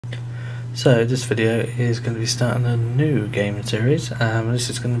So this video is going to be starting a new gaming series. This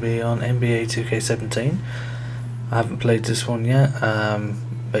is going to be on NBA 2K17. I haven't played this one yet.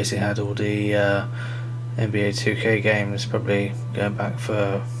 Basically had all the NBA 2K games, probably going back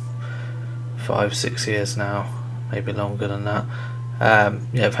for 5-6 years now, maybe longer than that.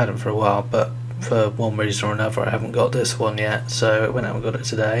 Yeah, I've had them for a while, but for one reason or another I haven't got this one yet, so I went out and got it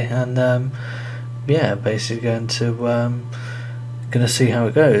today, and yeah, basically going to see how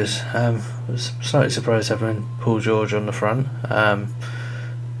it goes. I was slightly surprised having Paul George on the front.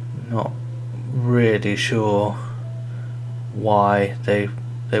 Not really sure why they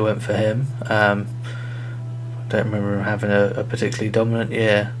went for him. Don't remember him having a particularly dominant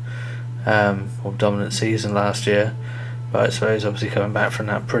year or dominant season last year, but I suppose obviously coming back from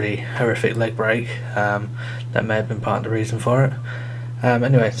that pretty horrific leg break, that may have been part of the reason for it.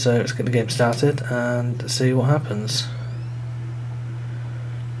 Anyway, so let's get the game started and see what happens.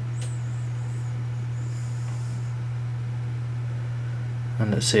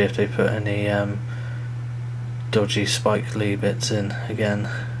 And let's see if they put any dodgy Spike Lee bits in again.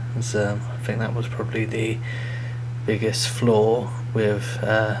 I think that was probably the biggest flaw with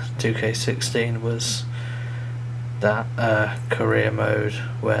 2K16, was that career mode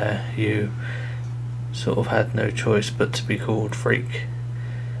where you sort of had no choice but to be called Freak,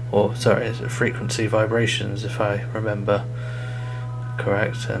 or sorry, is it Frequency Vibrations if I remember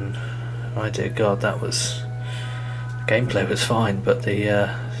correct. And my dear God, that was, gameplay was fine, but the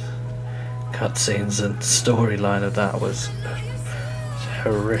cutscenes and storyline of that was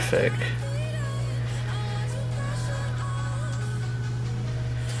horrific.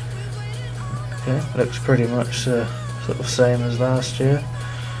 Okay, looks pretty much sort of same as last year.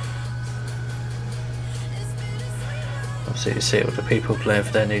 Obviously you see all the people playing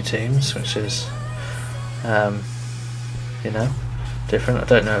for their new teams, which is you know, different. I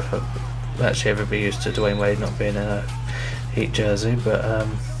don't know if I'll actually ever be used to Dwayne Wade not being in a Heat jersey, but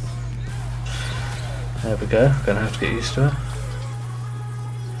there we go, gonna have to get used to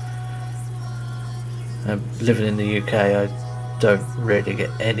it. Living in the UK, I don't really get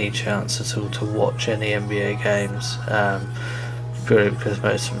any chance at all to watch any NBA games, purely because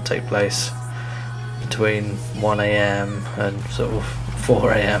most of them take place between 1 AM and sort of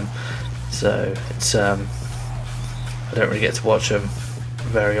 4 AM, so it's I don't really get to watch them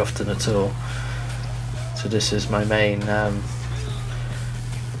very often at all. So this is my main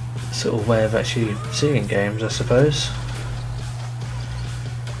sort of way of actually seeing games, I suppose.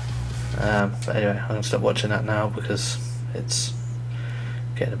 But anyway, I'm going to stop watching that now because it's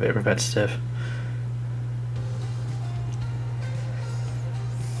getting a bit repetitive.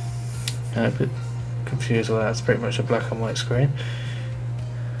 I'm a bit confused with that. It's pretty much a black and white screen.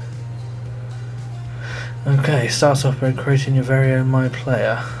 Okay, start off by creating your very own My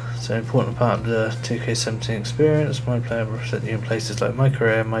Player. So, important part of the 2K17 experience. My Player will represent you in places like My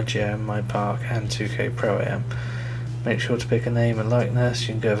Career, My GM, My Park, and 2K Pro AM. Make sure to pick a name and likeness.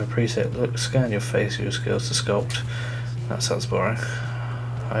 You can go over preset look, scan your face, use skills to sculpt. That sounds boring.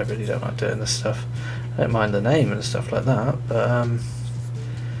 I really don't like doing this stuff. I don't mind the name and stuff like that, but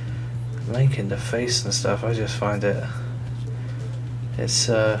making the face and stuff, I just find it's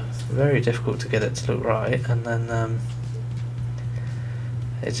very difficult to get it to look right, and then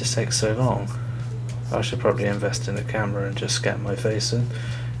it just takes so long. I should probably invest in a camera and just scan my face in.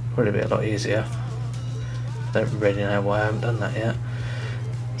 Probably be a lot easier. Don't really know why I haven't done that yet.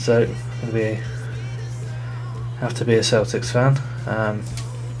 So, have to be a Celtics fan.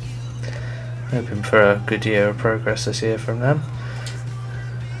 Hoping for a good year of progress this year from them.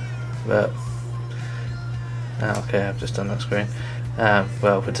 But okay, I've just done that screen.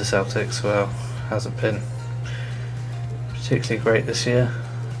 Well, with the Celtics, well, hasn't been particularly great this year.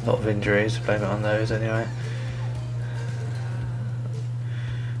 A lot of injuries, blame it on those anyway.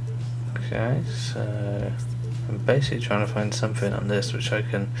 Okay, so I'm basically trying to find something on this which I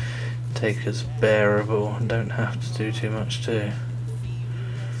can take as bearable and don't have to do too much to.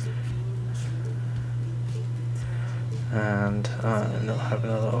 And I'm not having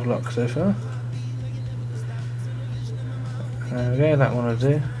a lot of luck so far. There we go, that one will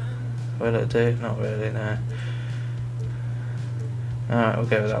do. Will it do? Not really, no. Alright, we'll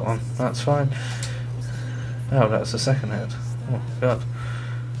go with that one. That's fine. Oh, that's the second head. Oh, God.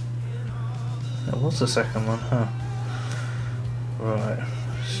 That was the second one, huh? Right.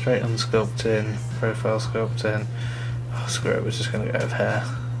 Straight on sculpting, profile sculpting. Oh, screw it, we're just going to go with hair.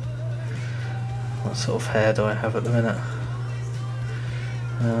 What sort of hair do I have at the minute?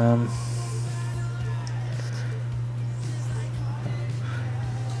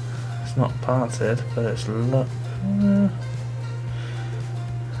 It's not parted, but it's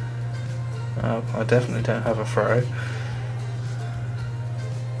Oh, I definitely don't have a throw.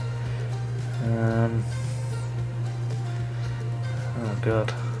 Oh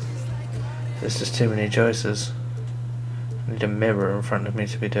god. There's just too many choices. I need a mirror in front of me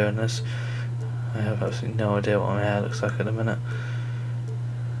to be doing this. I have absolutely no idea what my hair looks like at the minute.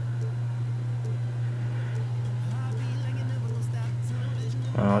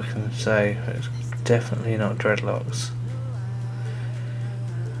 Well, I can say it's definitely not dreadlocks.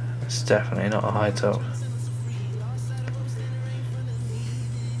 It's definitely not a high top.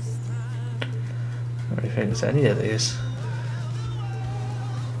 I don't really think it's any of these.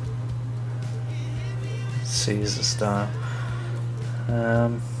 Caesar style.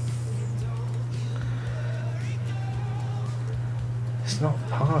 It's not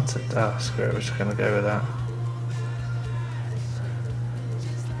parted. Ah, screw it, we're just gonna go with that.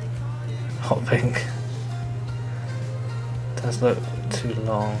 Hot pink. Does look too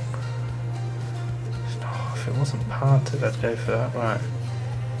long. Oh, if it wasn't parted, I'd go for that. Right.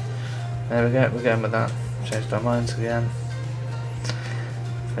 There we go, we're going with that. Changed our minds again.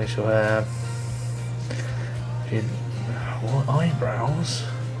 Facial hair. What eyebrows?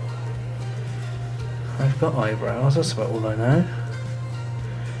 I've got eyebrows, that's about all I know.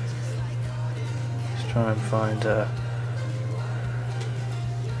 Let's try and find a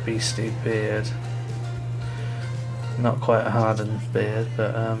beastie beard. Not quite a hardened beard,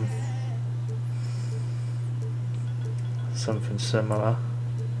 but something similar.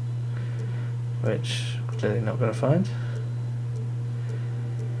 Which clearly not going to find.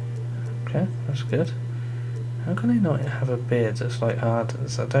 Okay, that's good. How can they not have a beard that's like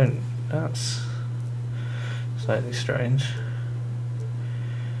Harden's? I don't. That's slightly strange.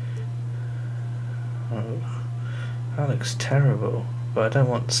 Oh, that looks terrible. But I don't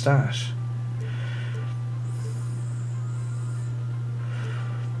want the stash.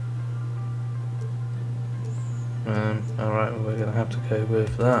 Alright, well, we're going to have to go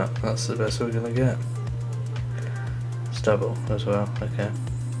with that. That's the best we're going to get. It's double as well, okay.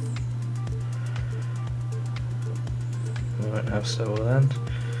 We won't have stubble then.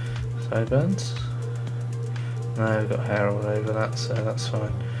 Sideburns. No, we've got hair all over that, so that's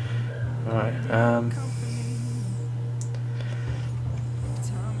fine. Alright,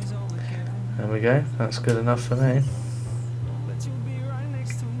 there we go, that's good enough for me.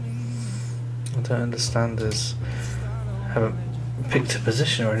 I don't understand this. Haven't picked a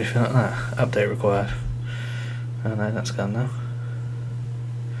position or anything like that. Update required. Oh no, that's gone now.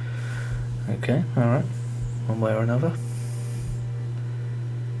 Okay, alright. One way or another.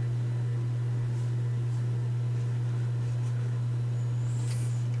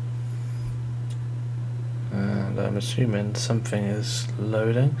 And I'm assuming something is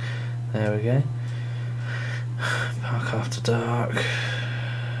loading. There we go. Park after dark.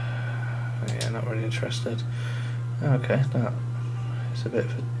 Yeah, not really interested. Okay, that is a bit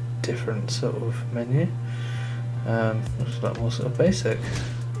of a different sort of menu. Looks a lot more sort of basic.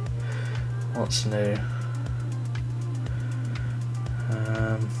 What's new?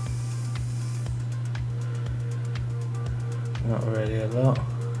 Not really a lot.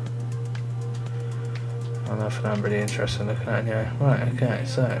 Nothing I'm really interested in looking at anyway. Right, okay,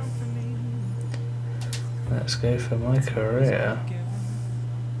 so let's go for my career.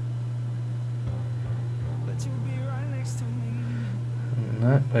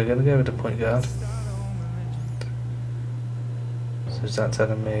 No, we're going to go with the point guard. So is that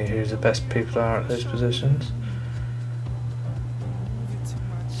telling me who the best people are at those positions?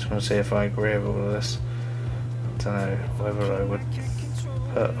 Just want to see if I agree with all of this. I don't know whether I would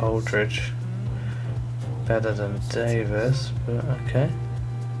put Aldridge better than Davis, but okay.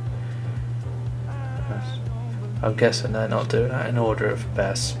 I'm guessing they're not doing that in order of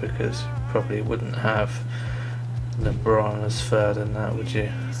best, because you probably wouldn't have LeBron as third in that, would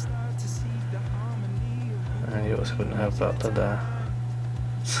you? And you also wouldn't have Butler there.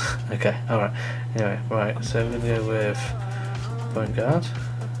 Okay, alright. Anyway, right, so we're going to go with point guard.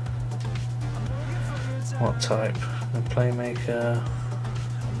 What type? A playmaker,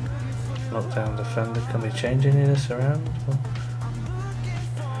 lockdown defender. Can we change any of this around?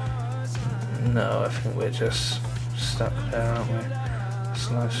 No, I think we're just stuck there, aren't we?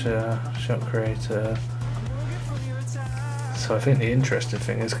 Slasher, shot creator. So I think the interesting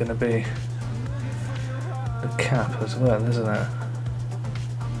thing is going to be the cap as well, isn't it?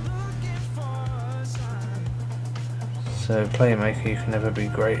 So playmaker, you can never be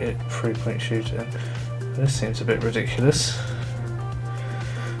great at 3-point shooting. This seems a bit ridiculous.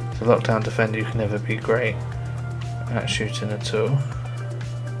 So lockdown defender, you can never be great at shooting at all.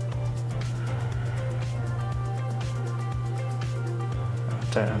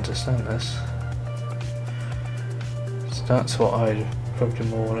 don't understand this. So that's what I probably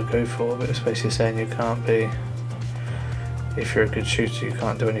more want to go for, but it's basically saying you can't be, if you're a good shooter, you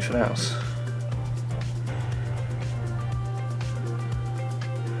can't do anything else.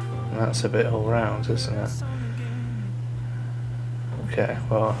 And that's a bit all round, isn't it? Okay,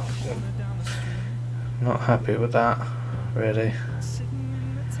 well, I'm not happy with that, really.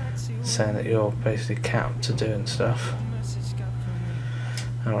 Saying that you're basically capped to doing stuff.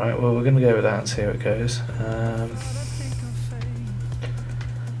 Alright, well, we're going to go with that and see how it goes.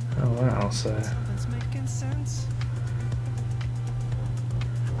 Oh wow, so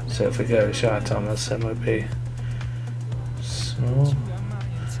if we go shot time, that's MOP small.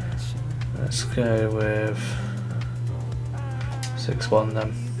 Let's go with 6-1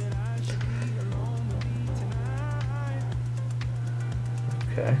 then.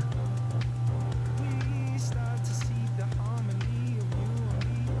 Okay.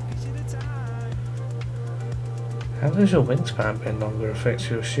 How does your wingspan being longer affect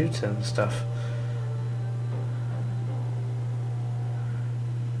your shooting and stuff?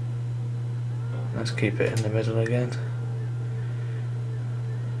 Let's keep it in the middle again.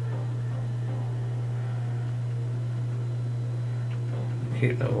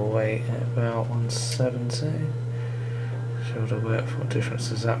 Keep the weight at about 170. Shoulder width, what difference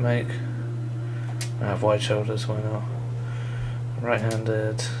does that make? I have wide shoulders, why not?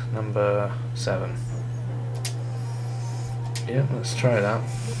 Right-handed, number 7. Yeah, let's try that.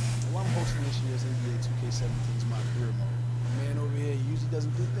 Well, I'm hosting this year's NBA 2K17's My Career Mode. The man over here usually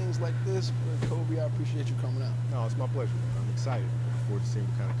doesn't do things like this, but Kobe, I appreciate you coming out. No, it's my pleasure, man. I'm excited. Looking forward to seeing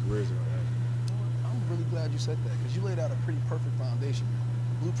what kind of careers are going to have. I'm really glad you said that, because you laid out a pretty perfect foundation.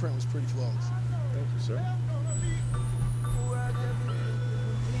 The blueprint was pretty flawless. Thank you, sir.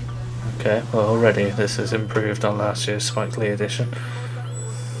 Okay, well already this has improved on last year's Spike Lee edition.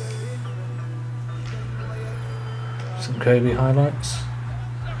 Some Kobe highlights.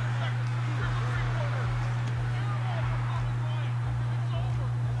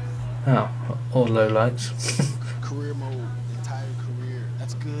 Oh, or lowlights. Career mode, entire career.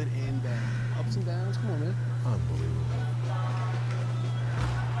 That's good and bad. Ups and downs, come on, man. Unbelievable.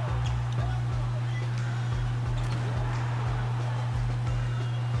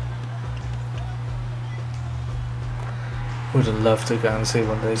 Would have loved to go and see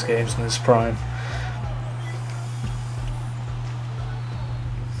one of those games in his prime.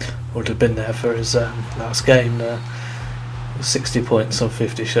 Would have been there for his last game there. 60 points on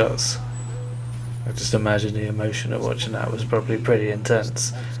 50 shots. I just imagine the emotion of watching that was probably pretty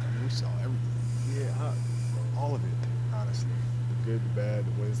intense. We saw everything. Yeah, all of it, honestly. The good, the bad,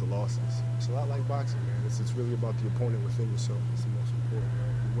 the wins, the losses. It's a lot like boxing, man. It's really about the opponent within yourself. It's the most important,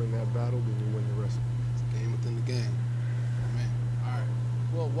 right? You win that battle, then you win the rest of it. It's a game within the game. Oh, man. All right.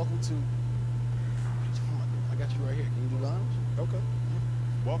 Well, welcome to... I got you right here. Can you do honors? Okay.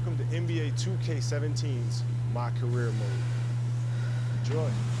 Welcome to NBA 2K17's My Career Mode. Enjoy.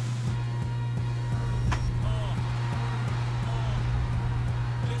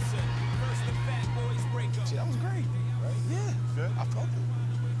 See, that was great, right? Yeah. Good? I felt it.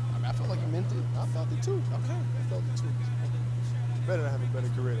 I mean, I felt like you meant it. I felt it too. Okay. I felt it too. Better to have a better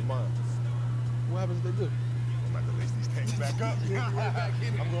career than mine. What happens if they do? I'm about to lace these things back up. Right back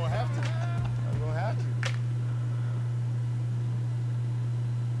in it. I'm going to have to. I'm going to have to.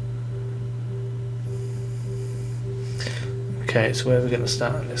 Okay, so where are we going to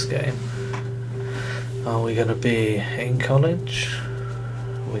start in this game? Are we going to be in college?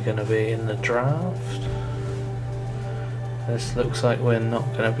 Are we going to be in the draft? This looks like we're not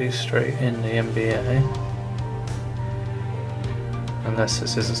going to be straight in the NBA. Unless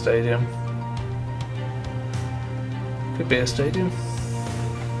this is a stadium. Could be a stadium.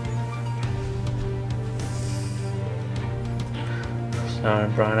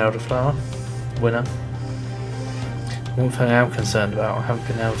 Starring Brian Elderflower, winner. One thing I'm concerned about, I haven't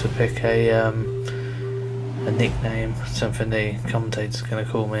been able to pick a nickname, something the commentator's going to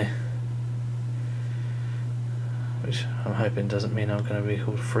call me. Which I'm hoping doesn't mean I'm going to be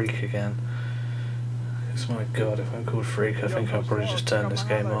called Freak again. Because my god, if I'm called Freak, I think I'll probably just turn this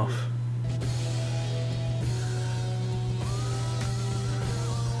game off.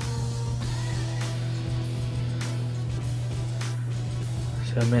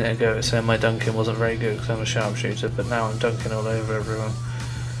 So a minute ago it said my dunking wasn't very good because I'm a sharpshooter, but now I'm dunking all over everyone.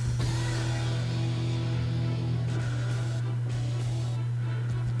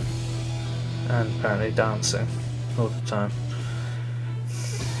 And apparently dancing all the time.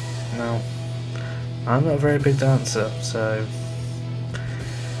 Now, I'm not a very big dancer, so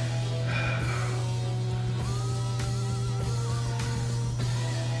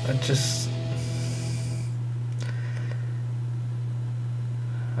I just...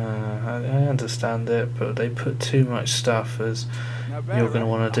 I understand it, but they put too much stuff as you're going to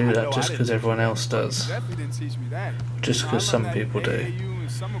want to do that just because everyone else does. Just because some people do.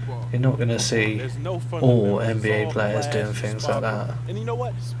 You're not going to see all NBA players doing things like that. And you know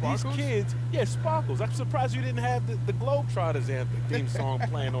what? These kids, yeah, Sparkles. I'm surprised you didn't have the Globetrotters anthem theme song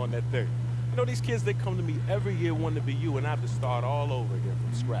playing on that thing. You know, these kids, they come to me every year wanting to be you, and I have to start all over again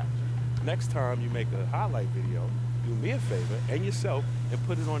from scratch. Next time you make a highlight video, do me a favor and yourself and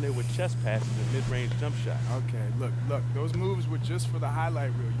put it on there with chest passes and mid-range jump shots. Okay, look, those moves were just for the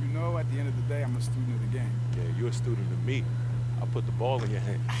highlight reel. You know, at the end of the day, I'm a student of the game. Yeah, you're a student of me. I'll put the ball in your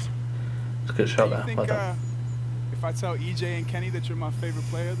hands. It's a good shot Do you there. think, Well done. if I tell EJ and Kenny that you're my favorite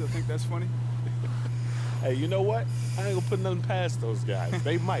player, they'll think that's funny? Hey, you know what? I ain't gonna put nothing past those guys.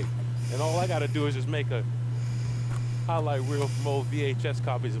 They might. And all I gotta do is just make a highlight reel from old VHS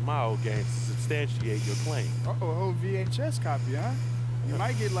copies of my old games to substantiate your claim. Uh-oh, a whole VHS copy, huh? You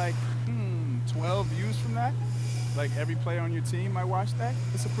might get like, 12 views from that. Like every player on your team might watch that.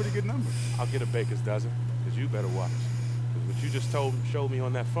 That's a pretty good number. I'll get a baker's dozen, because you better watch. Because what you just showed me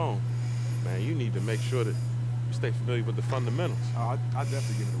on that phone, man, you need to make sure that you stay familiar with the fundamentals. Oh, I'll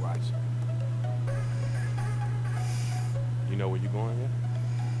definitely give it a watch. You know where you're going yet?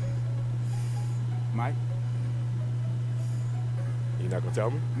 Mike? You're not gonna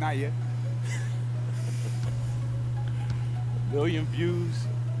tell me? Not yet. 1 million views,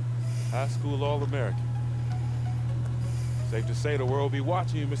 high school All-American. Safe to say the world will be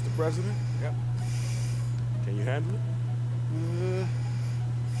watching you, Mr. President. Yep. Can you handle it?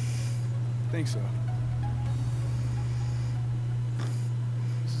 Think so.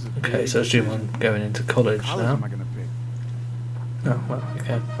 Okay, so it's Jim going into college College now. am I gonna pick? Oh, well,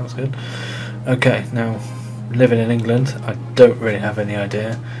 okay, that's good. Okay, now, living in England, I don't really have any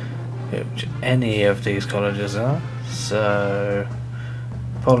idea which any of these colleges are, so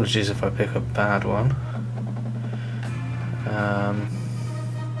apologies if I pick a bad one.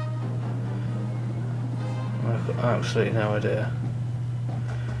 I've got absolutely no idea.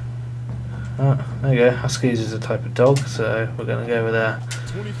 Oh, there you go, Huskies is a type of dog, so we're going to go with that.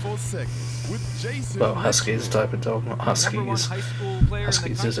 24 seconds with Jason. Well, Husky is a type of dog, not Huskies. High school player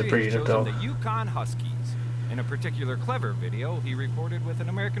Huskies in the is a country breed of has chosen dog. the Yukon Huskies. In a particular clever video, he recorded with an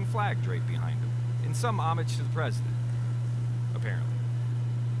American flag draped behind him, in some homage to the president. Apparently.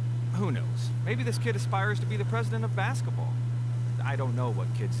 Who knows? Maybe this kid aspires to be the president of basketball. I don't know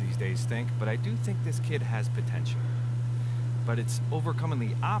what kids these days think, but I do think this kid has potential. But it's overcoming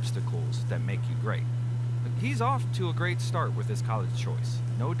the obstacles that make you great. He's off to a great start with his college choice,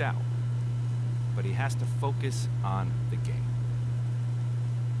 no doubt. But he has to focus on the game.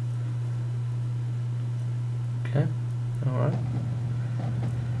 Okay, alright.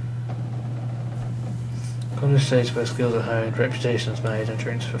 College stage where skills are honed, reputations made and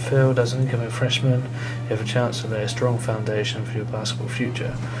dreams fulfilled. As an incoming freshman, you have a chance to lay a strong foundation for your basketball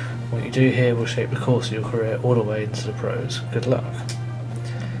future. What you do here will shape the course of your career all the way into the pros. Good luck.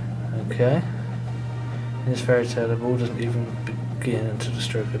 Okay. In this fairy tale, the ball doesn't even begin until the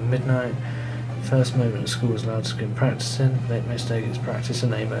stroke of midnight. First moment school is allowed to begin practicing. Late mistake is practice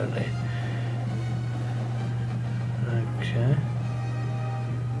and aim only. Okay.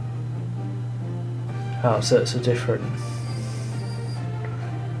 Oh, so it's a different...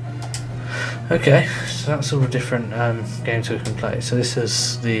 Okay, so that's all the different games we can play. So this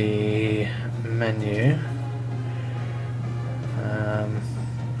is the menu.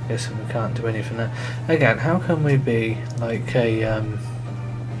 Guessing we can't do anything there. Again, how can we be like a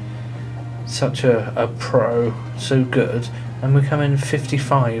such a pro, so good, and we come in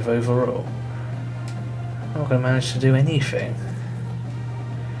 55 overall? I'm not going to manage to do anything.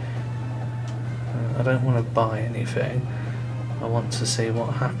 I don't want to buy anything. I want to see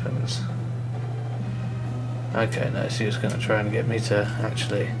what happens. Okay, no, so you're just going to try and get me to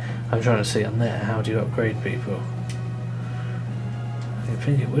actually... I'm trying to see on there, how do you upgrade people? I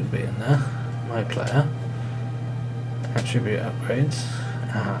think it would be in there. My player. Attribute upgrades.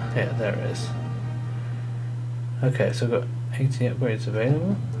 Ah, yeah, there it is. Okay, so I've got 80 upgrades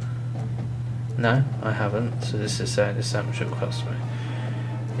available. No, I haven't, so this is saying this how much it will cost me.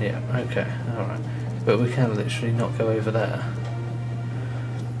 Yeah, okay, alright. But we can literally not go over there.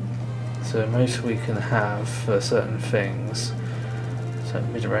 So most we can have for certain things. So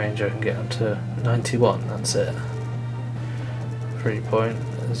mid-range I can get up to 91, that's it. 3-point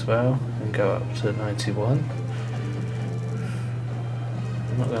as well, and go up to 91.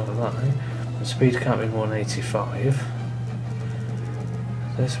 I'm not going to lie. The speed can't be more than 85.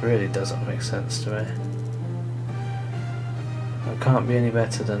 This really doesn't make sense to me. I can't be any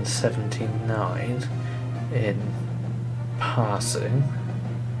better than 79 in passing.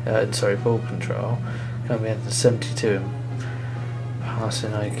 Sorry, ball control. Can't be better than 72 in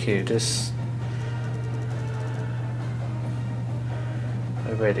passing IQ. This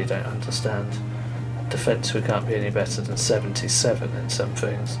I really don't understand. Defence, we can't be any better than 77 in some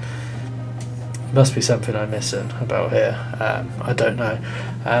things. Must be something I'm missing about here. I don't know.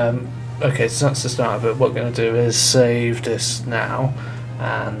 Okay, so that's the start of it. What we're going to do is save this now,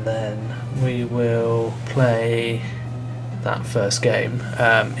 and then we will play that first game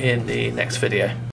in the next video.